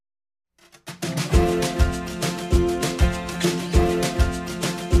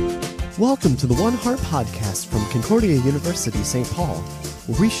Welcome to the One Heart podcast from Concordia University, St. Paul,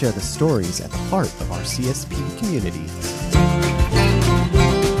 where we share the stories at the heart of our CSP community.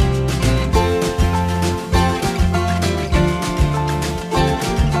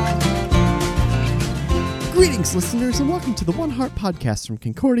 Greetings, listeners, and welcome to the One Heart podcast from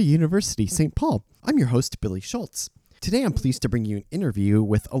Concordia University, St. Paul. I'm your host, Billy Schultz. Today, I'm pleased to bring you an interview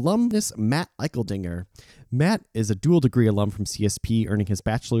with alumnus Matt Eicheldinger. Matt is a dual degree alum from CSP, earning his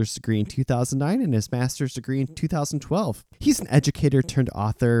bachelor's degree in 2009 and his master's degree in 2012. He's an educator turned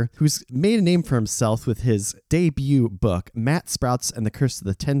author who's made a name for himself with his debut book, Matt Sprouts and the Curse of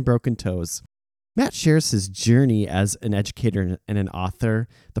the 10 Broken Toes. Matt shares his journey as an educator and an author,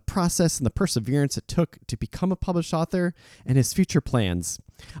 the process and the perseverance it took to become a published author, and his future plans.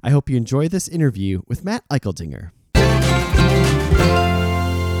 I hope you enjoy this interview with Matt Eicheldinger.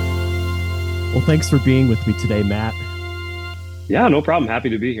 Well, thanks for being with me today, Matt. Yeah, no problem. Happy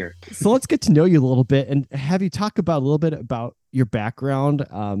to be here. So let's get to know you a little bit and have you talk about a little bit about your background,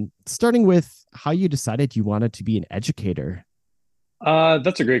 starting with how you decided you wanted to be an educator.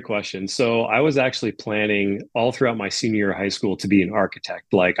 That's a great question. So I was actually planning all throughout my senior year of high school to be an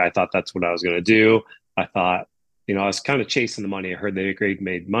architect. Like I thought that's what I was going to do. I thought, I was kind of chasing the money. I heard that grade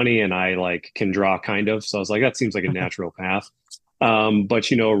made money and I can draw kind of. So I was like, that seems like a natural path. But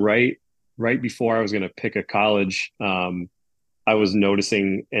right before I was going to pick a college, I was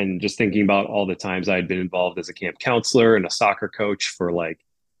noticing and just thinking about all the times I had been involved as a camp counselor and a soccer coach for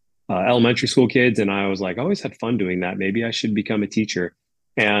elementary school kids. And I was like, I always had fun doing that. Maybe I should become a teacher.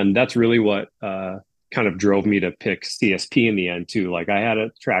 And that's really what kind of drove me to pick CSP in the end too. Like I had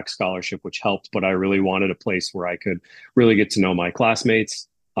a track scholarship, which helped, but I really wanted a place where I could really get to know my classmates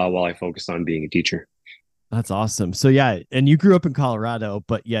while I focused on being a teacher. That's awesome. So yeah, and you grew up in Colorado,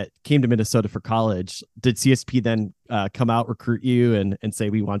 but yet came to Minnesota for college. Did CSP then come out, recruit you and say,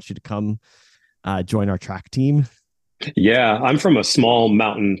 we want you to come join our track team? Yeah, I'm from a small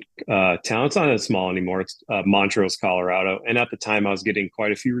mountain town. It's not that small anymore. It's Montrose, Colorado. And at the time, I was getting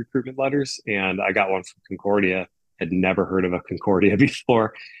quite a few recruitment letters, and I got one from Concordia. Had never heard of a Concordia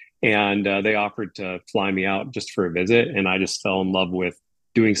before, and they offered to fly me out just for a visit. And I just fell in love with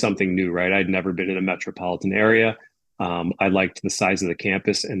doing something new. Right, I'd never been in a metropolitan area. I liked the size of the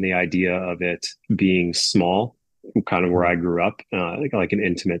campus and the idea of it being small, kind of where I grew up, like an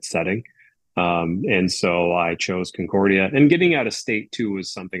intimate setting. And so I chose Concordia, and getting out of state too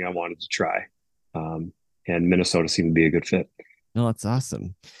was something I wanted to try. And Minnesota seemed to be a good fit. No, that's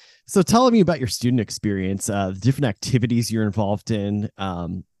awesome. So tell me about your student experience, the different activities you're involved in,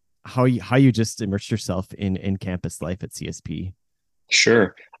 how you just immersed yourself in campus life at CSP.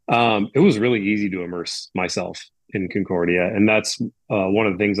 Sure. It was really easy to immerse myself in Concordia. And that's one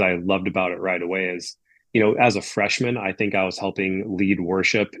of the things I loved about it right away is, as a freshman, I think I was helping lead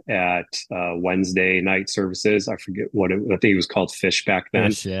worship at Wednesday night services. I forget I think it was called Fish back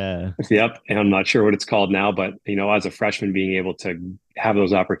then. Fish, yeah. Yep. And I'm not sure what it's called now, but, as a freshman, being able to have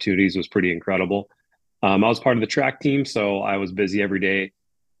those opportunities was pretty incredible. I was part of the track team, so I was busy every day,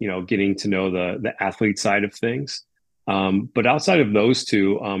 getting to know the athlete side of things. But outside of those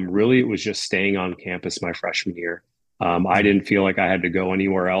two, really, it was just staying on campus my freshman year. I didn't feel like I had to go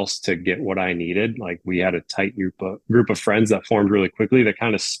anywhere else to get what I needed. Like we had a tight group of friends that formed really quickly that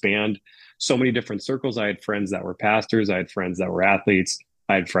kind of spanned so many different circles. I had friends that were pastors. I had friends that were athletes.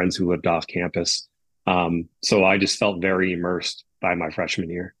 I had friends who lived off campus. So I just felt very immersed by my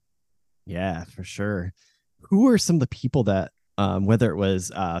freshman year. Yeah, for sure. Who were some of the people that, whether it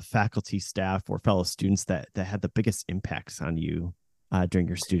was faculty, staff, or fellow students that had the biggest impacts on you during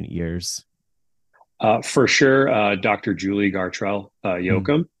your student years? For sure, Dr. Julie Gartrell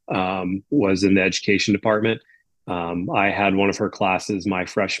Yoakum was in the education department. I had one of her classes my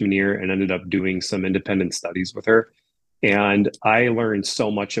freshman year and ended up doing some independent studies with her. And I learned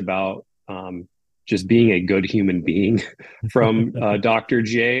so much about just being a good human being from Dr.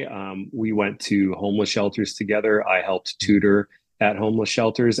 J. We went to homeless shelters together. I helped tutor at homeless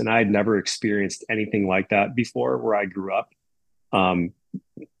shelters, and I had never experienced anything like that before where I grew up.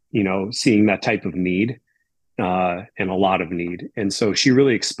 Seeing that type of need and a lot of need. And so she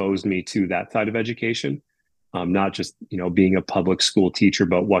really exposed me to that side of education, not just, being a public school teacher,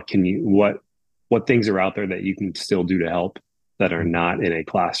 but what things are out there that you can still do to help that are not in a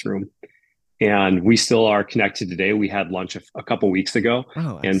classroom. And we still are connected today. We had lunch a couple of weeks ago.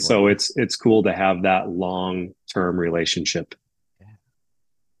 Oh, and so it's cool to have that long-term relationship.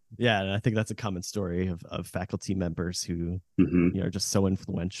 Yeah, and I think that's a common story of faculty members who are just so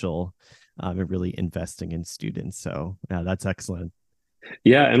influential and really investing in students. So yeah, that's excellent.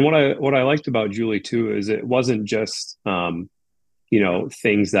 Yeah, and what I liked about Julie too is it wasn't just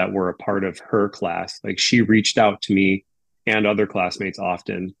things that were a part of her class. Like she reached out to me and other classmates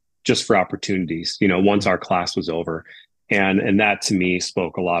often just for opportunities, once our class was over. And that to me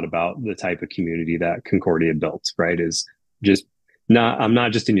spoke a lot about the type of community that Concordia built, right? Is just I'm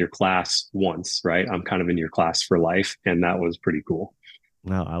not just in your class once, right? I'm kind of in your class for life. And that was pretty cool.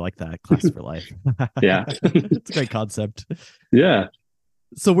 No, I like that. Class for life. Yeah. It's a great concept. Yeah.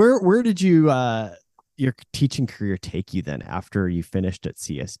 So where did your teaching career take you then after you finished at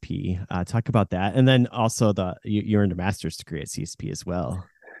CSP? Talk about that. And then also you earned a master's degree at CSP as well.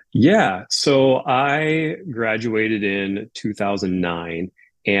 Yeah. So I graduated in 2009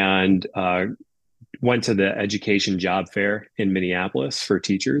 and went to the education job fair in Minneapolis for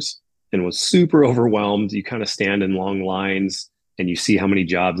teachers and was super overwhelmed. You kind of stand in long lines and you see how many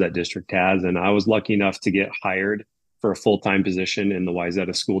jobs that district has. And I was lucky enough to get hired for a full-time position in the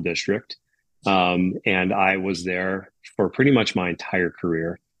Wayzata school district. And I was there for pretty much my entire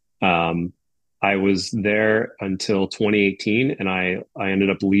career. I was there until 2018, and I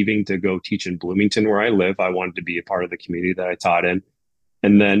ended up leaving to go teach in Bloomington, where I live. I wanted to be a part of the community that I taught in,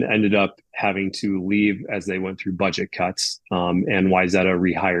 and then ended up having to leave as they went through budget cuts, and Wayzata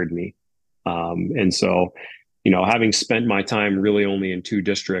rehired me. And so, having spent my time really only in two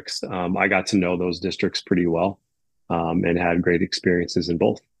districts, I got to know those districts pretty well, and had great experiences in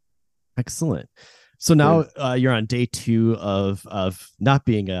both. Excellent. So now you're on day two of not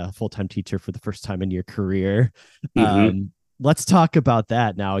being a full-time teacher for the first time in your career. Mm-hmm. Let's talk about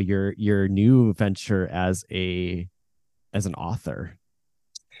that now. Your new venture as an author.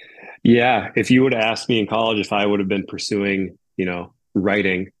 Yeah, if you would have asked me in college if I would have been pursuing,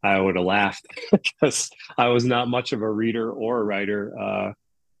 writing, I would have laughed because I was not much of a reader or a writer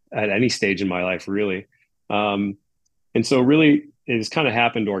at any stage in my life, really. And so, really, it's kind of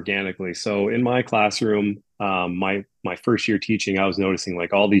happened organically. So, in my classroom, my first year teaching, I was noticing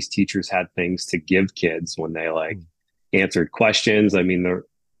like all these teachers had things to give kids when they like answered questions. I mean,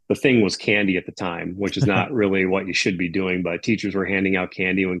 the thing was candy at the time, which is not really what you should be doing, but teachers were handing out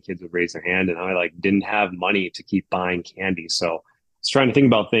candy when kids would raise their hand. And I like didn't have money to keep buying candy. So I was trying to think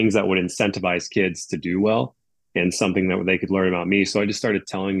about things that would incentivize kids to do well and something that they could learn about me. So I just started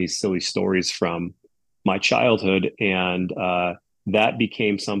telling these silly stories from my childhood. And that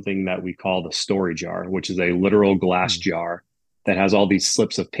became something that we call the story jar, which is a literal glass jar that has all these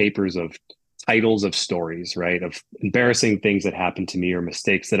slips of papers of titles of stories, right? Of embarrassing things that happened to me or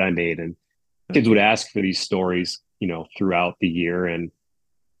mistakes that I made. And kids would ask for these stories, throughout the year. And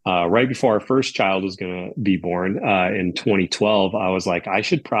right before our first child was going to be born in 2012, I was like, I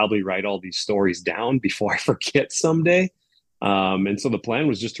should probably write all these stories down before I forget someday. And so the plan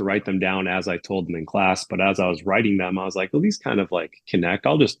was just to write them down as I told them in class. But as I was writing them, I was like, well, these kind of like connect.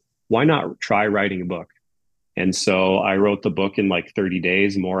 Why not try writing a book? And so I wrote the book in like 30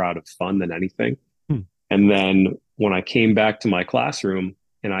 days, more out of fun than anything. And then when I came back to my classroom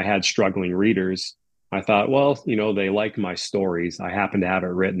and I had struggling readers, I thought, well, they like my stories. I happen to have it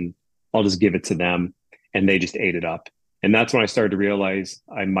written. I'll just give it to them. And they just ate it up. And that's when I started to realize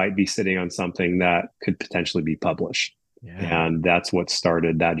I might be sitting on something that could potentially be published. Yeah. And that's what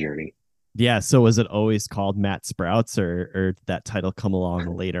started that journey. Yeah. So was it always called Matt Sprouts or did that title come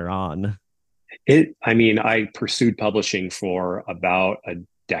along later on? I pursued publishing for about a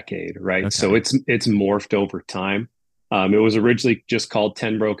decade, right? Okay. So it's morphed over time. It was originally just called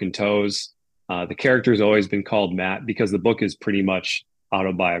 10 Broken Toes. The character's always been called Matt because the book is pretty much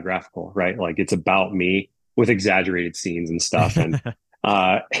autobiographical, right? Like it's about me with exaggerated scenes and stuff. And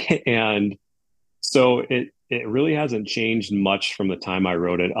and so it really hasn't changed much from the time I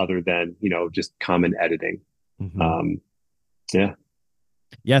wrote it, other than, just common editing. Yeah.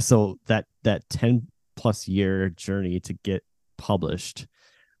 Yeah. So that 10 plus year journey to get published,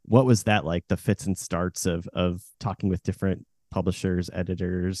 what was that like? The fits and starts of talking with different publishers,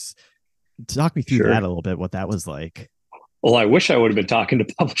 editors. Talk me through that Sure. a little bit, what that was like. Well, I wish I would have been talking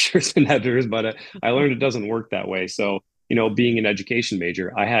to publishers and editors, but I learned it doesn't work that way. So, being an education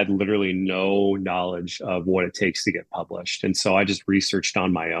major, I had literally no knowledge of what it takes to get published. And so I just researched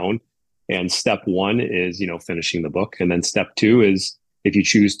on my own. And step one is, finishing the book. And then step two is if you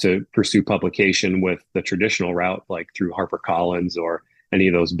choose to pursue publication with the traditional route, like through HarperCollins or any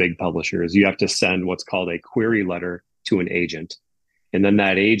of those big publishers, you have to send what's called a query letter to an agent. And then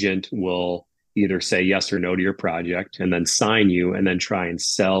that agent will either say yes or no to your project and then sign you and then try and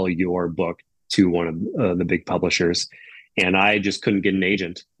sell your book to one of the big publishers. And I just couldn't get an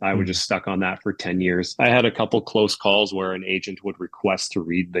agent. I was just stuck on that for 10 years. I had a couple close calls where an agent would request to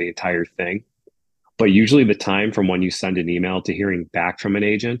read the entire thing. But usually the time from when you send an email to hearing back from an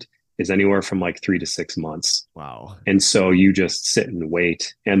agent is anywhere from like 3 to 6 months. Wow. And so you just sit and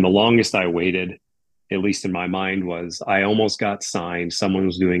wait. And the longest I waited, at least in my mind, was I almost got signed. Someone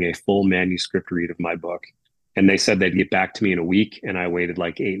was doing a full manuscript read of my book. And they said they'd get back to me in a week. And I waited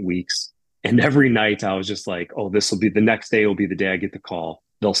like 8 weeks. And every night I was just like, oh, this will be the next day, will be the day I get the call.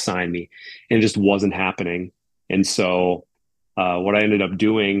 They'll sign me. And it just wasn't happening. And so what I ended up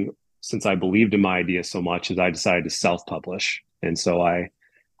doing, since I believed in my idea so much, is I decided to self-publish. And so I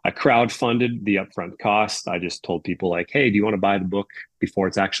crowdfunded the upfront cost. I just told people like, hey, do you want to buy the book before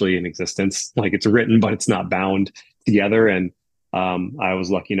it's actually in existence? Like it's written, but it's not bound together. And I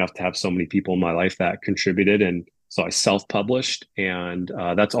was lucky enough to have so many people in my life that contributed. And so I self-published, and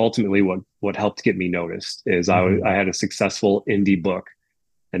that's ultimately what helped get me noticed. Is Mm-hmm. I had a successful indie book,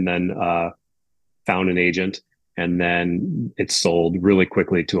 and then found an agent, and then it sold really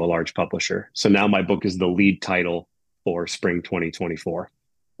quickly to a large publisher. So now my book is the lead title for spring 2024,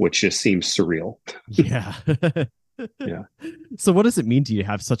 which just seems surreal. Yeah. Yeah. So what does it mean to you to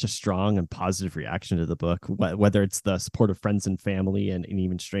have such a strong and positive reaction to the book, whether it's the support of friends and family and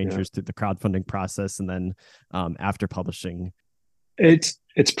even Yeah. strangers through the crowdfunding process, and then after publishing? It's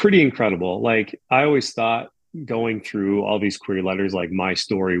pretty incredible. Like I always thought going through all these query letters, like my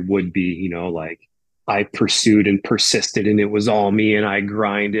story would be, like I pursued and persisted and it was all me and I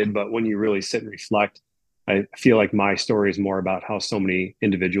grinded. But when you really sit and reflect, I feel like my story is more about how so many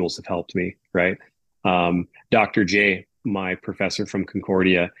individuals have helped me, right? Dr. J, my professor from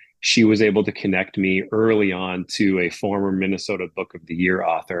Concordia, she was able to connect me early on to a former Minnesota Book of the Year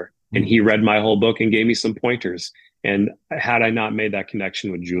author. And Mm. he read my whole book and gave me some pointers. And had I not made that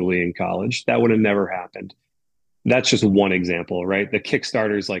connection with Julie in college, that would have never happened. That's just one example, right? The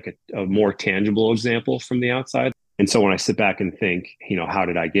Kickstarter is like a more tangible example from the outside. And so when I sit back and think, how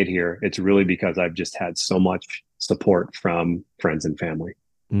did I get here? It's really because I've just had so much support from friends and family.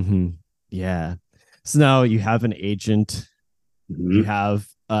 Mm-hmm. Yeah. So now you have an agent, you Mm-hmm. have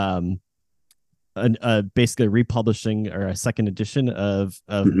basically republishing or a second edition of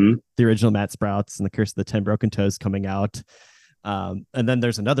Mm-hmm. the original Matt Sprouts and the Curse of the 10 Broken Toes coming out. And then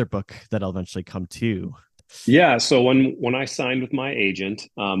there's another book that'll eventually come too. Yeah. So when I signed with my agent,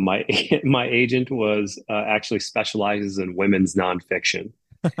 my my agent was actually specializes in women's nonfiction.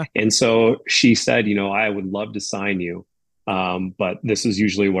 And so she said, I would love to sign you, but this is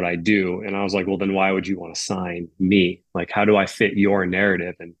usually what I do. And I was like, well, then why would you want to sign me? Like, how do I fit your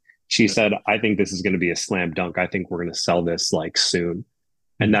narrative? And she said, I think this is going to be a slam dunk. I think we're going to sell this like soon.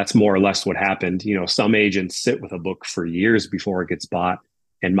 And that's more or less what happened. Some agents sit with a book for years before it gets bought.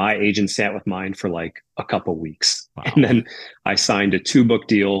 And my agent sat with mine for like a couple weeks. And Wow. then I signed a 2-book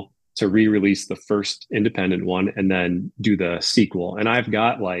deal to re-release the first independent one and then do the sequel. And I've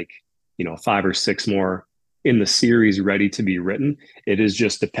got like, 5 or 6 more in the series ready to be written. It is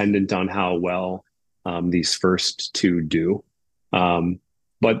just dependent on how well these first 2 do.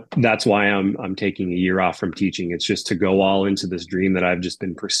 But that's why I'm taking a year off from teaching. It's just to go all into this dream that I've just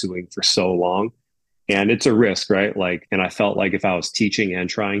been pursuing for so long. And it's a risk, right? Like, and I felt like if I was teaching and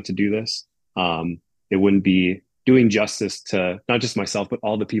trying to do this, it wouldn't be doing justice to not just myself, but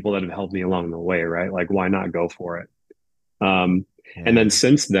all the people that have helped me along the way, right? Like, why not go for it? And Yeah. then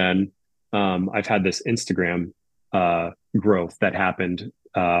since then, I've had this Instagram growth that happened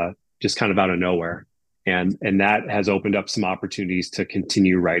just kind of out of nowhere, and that has opened up some opportunities to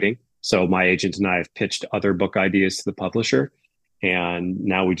continue writing. So my agent and I have pitched other book ideas to the publisher, and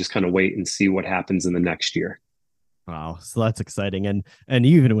now we just kind of wait and see what happens in the next year. Wow. So that's exciting. And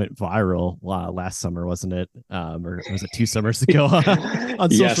you even went viral last summer, wasn't it? Or was it 2 summers ago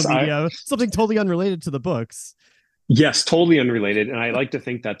on social Yes, I media? Something totally unrelated to the books. yes, totally unrelated. And I like to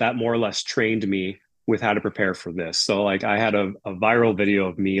think that that more or less trained me with how to prepare for this. So like I had a viral video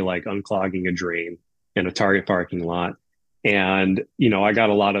of me like unclogging a drain in a Target parking lot. And, I got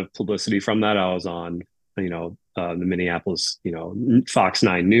a lot of publicity from that. I was on, the Minneapolis, Fox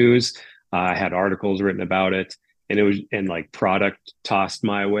 9 News. I had articles written about it, and it was, and like product tossed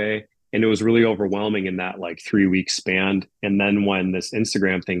my way. And it was really overwhelming in that like 3 week span. And then when this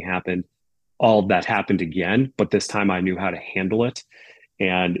Instagram thing happened, all that happened again, but this time I knew how to handle it.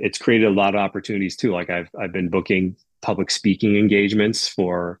 And it's created a lot of opportunities too. Like I've been booking public speaking engagements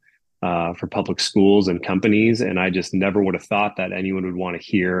for public schools and companies, and I just never would have thought that anyone would want to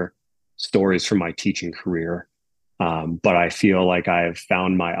hear stories from my teaching career. But I feel like I've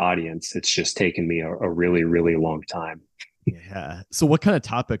found my audience. It's just taken me a really, really long time. Yeah. So what kind of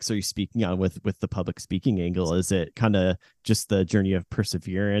topics are you speaking on with the public speaking angle? Is it kind of just the journey of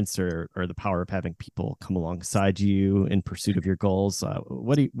perseverance, or the power of having people come alongside you in pursuit of your goals?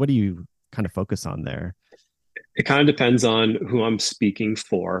 What do you kind of focus on there? It kind of depends on who I'm speaking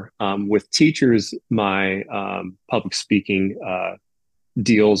for. With teachers, my public speaking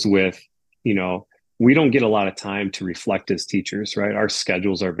deals with, you know, we don't get a lot of time to reflect as teachers, right? Our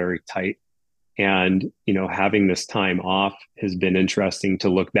schedules are very tight. And, having this time off has been interesting to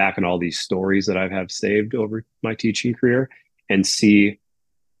look back on all these stories that I've have saved over my teaching career and see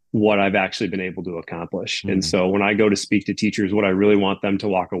what I've actually been able to accomplish. And Mm. so when I go to speak to teachers, what I really want them to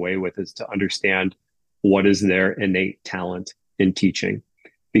walk away with is to understand what is their innate talent in teaching.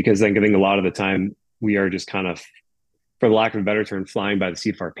 Because I think a lot of the time we are just kind of, for the lack of a better term, flying by the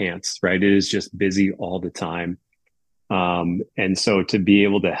seat of our pants, right? It is just busy all the time. And so to be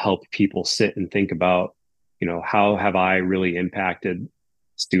able to help people sit and think about, how have I really impacted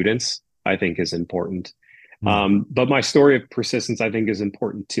students, I think is important. Mm. But my story of persistence, I think, is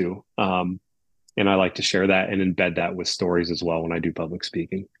important too. And I like to share that and embed that with stories as well when I do public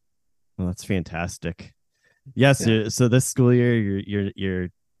speaking. Well, that's fantastic. Yes. Yeah. So this school year, you're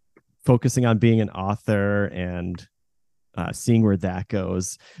focusing on being an author and seeing where that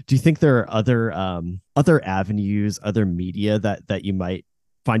goes. Do you think there are other avenues, other media that you might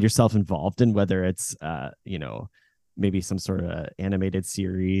find yourself involved in, whether it's maybe some sort of animated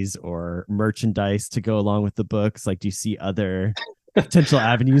series or merchandise to go along with the books? Like, do you see other potential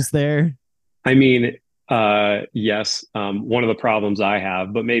avenues there? I mean, yes, one of the problems I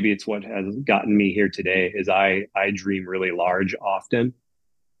have, but maybe it's what has gotten me here today, is I dream really large often.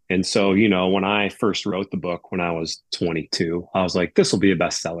 And so, when I first wrote the book when I was 22, I was like, this will be a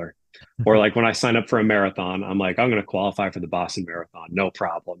bestseller. Or like when I signed up for a marathon, I'm like, I'm going to qualify for the Boston Marathon, no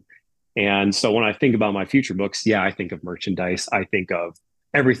problem. And so when I think about my future books, yeah, I think of merchandise. I think of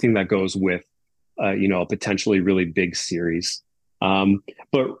everything that goes with, a potentially really big series.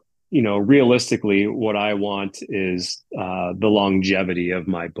 But realistically, what I want is the longevity of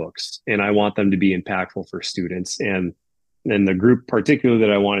my books, and I want them to be impactful for students. And the group, particularly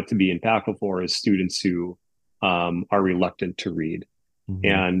that I want it to be impactful for, is students who are reluctant to read. Mhm.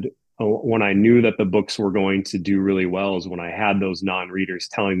 And when I knew that the books were going to do really well is when I had those non-readers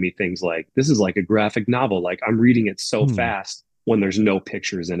telling me things like, "This is like a graphic novel. Like I'm reading it so Hmm. fast," when there's no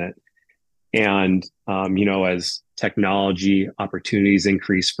pictures in it. And as technology opportunities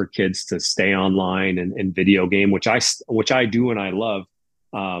increase for kids to stay online and video game, which I do and I love,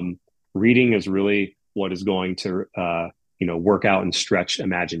 um, reading is really what is going to work out and stretch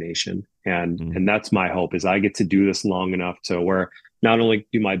imagination. And Mhm. that's my hope, is I get to do this long enough to where not only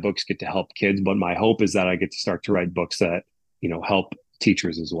do my books get to help kids, but my hope is that I get to start to write books that help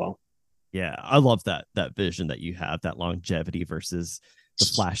teachers as well. Yeah, I love that vision that you have, that longevity versus the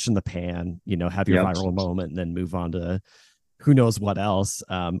flash in the pan, have your Yep. viral moment and then move on to who knows what else.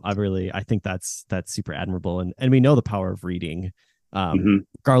 I think that's super admirable. And we know the power of reading, Hmm.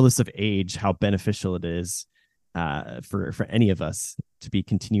 regardless of age, how beneficial it is for any of us to be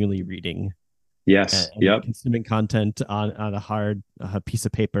continually reading Yes. and Yep. consuming content on a hard piece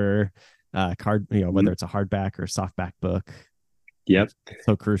of paper, card, whether Hmm. it's a hardback or softback book. Yep. It's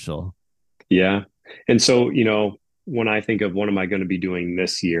so crucial. Yeah. And so, when I think of what am I going to be doing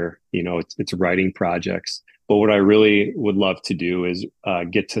this year, it's writing projects. But what I really would love to do is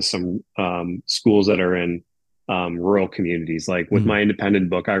get to some schools that are in rural communities. Like with Mm. my independent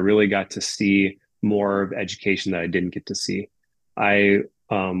book, I really got to see more of education that I didn't get to see. I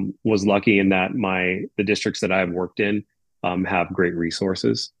was lucky in that the districts that I've worked in have great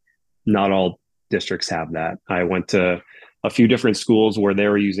resources. Not all districts have that. I went to a few different schools where they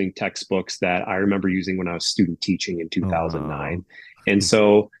were using textbooks that I remember using when I was student teaching in Oh wow. 2009. And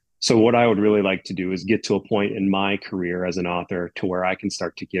so what I would really like to do is get to a point in my career as an author to where I can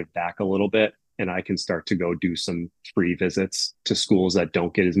start to give back a little bit, and I can start to go do some free visits to schools that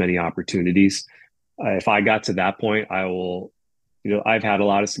don't get as many opportunities. If I got to that point, I will, I've had a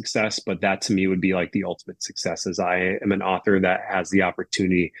lot of success, but that to me would be like the ultimate success, as I am an author that has the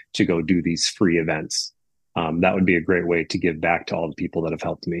opportunity to go do these free events. That would be a great way to give back to all the people that have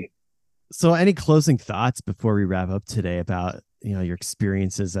helped me. So, any closing thoughts before we wrap up today about your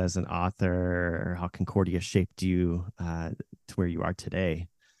experiences as an author or how Concordia shaped you to where you are today?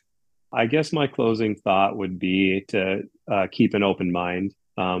 I guess my closing thought would be to keep an open mind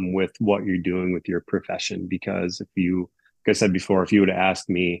with what you're doing with your profession. Because like I said before, if you would have asked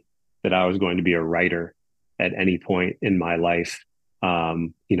me that I was going to be a writer at any point in my life,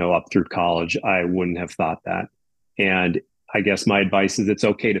 up through college, I wouldn't have thought that. And I guess my advice is it's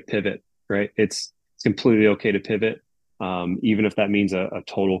okay to pivot, right? It's completely okay to pivot, even if that means a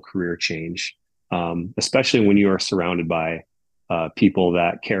total career change, especially when you are surrounded by people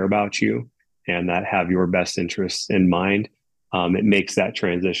that care about you and that have your best interests in mind. It makes that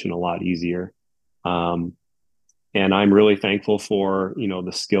transition a lot easier. Um, And I'm really thankful for,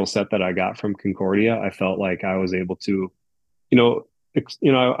 the skill set that I got from Concordia. I felt like I was able to,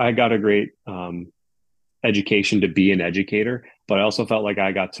 I got a great education to be an educator, but I also felt like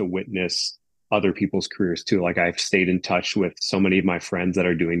I got to witness other people's careers too. Like I've stayed in touch with so many of my friends that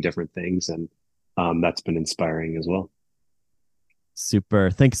are doing different things, and that's been inspiring as well. Super.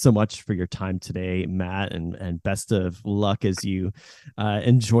 Thanks so much for your time today, Matt, and best of luck as you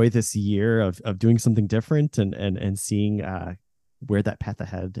enjoy this year of doing something different and seeing where that path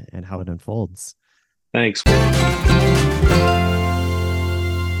ahead and how it unfolds. Thanks.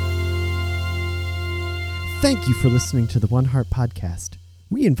 Thank you for listening to the One Heart Podcast.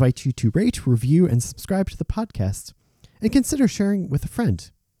 We invite you to rate, review, and subscribe to the podcast, and consider sharing with a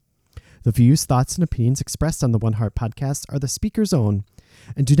friend. The views, thoughts, and opinions expressed on the One Heart Podcast are the speaker's own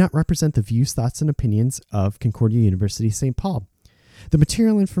and do not represent the views, thoughts, and opinions of Concordia University St. Paul. The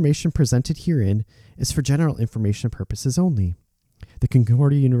material information presented herein is for general information purposes only. The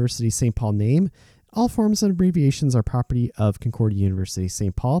Concordia University St. Paul name, all forms and abbreviations are property of Concordia University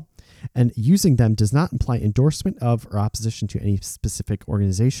St. Paul, and using them does not imply endorsement of or opposition to any specific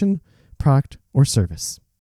organization, product, or service.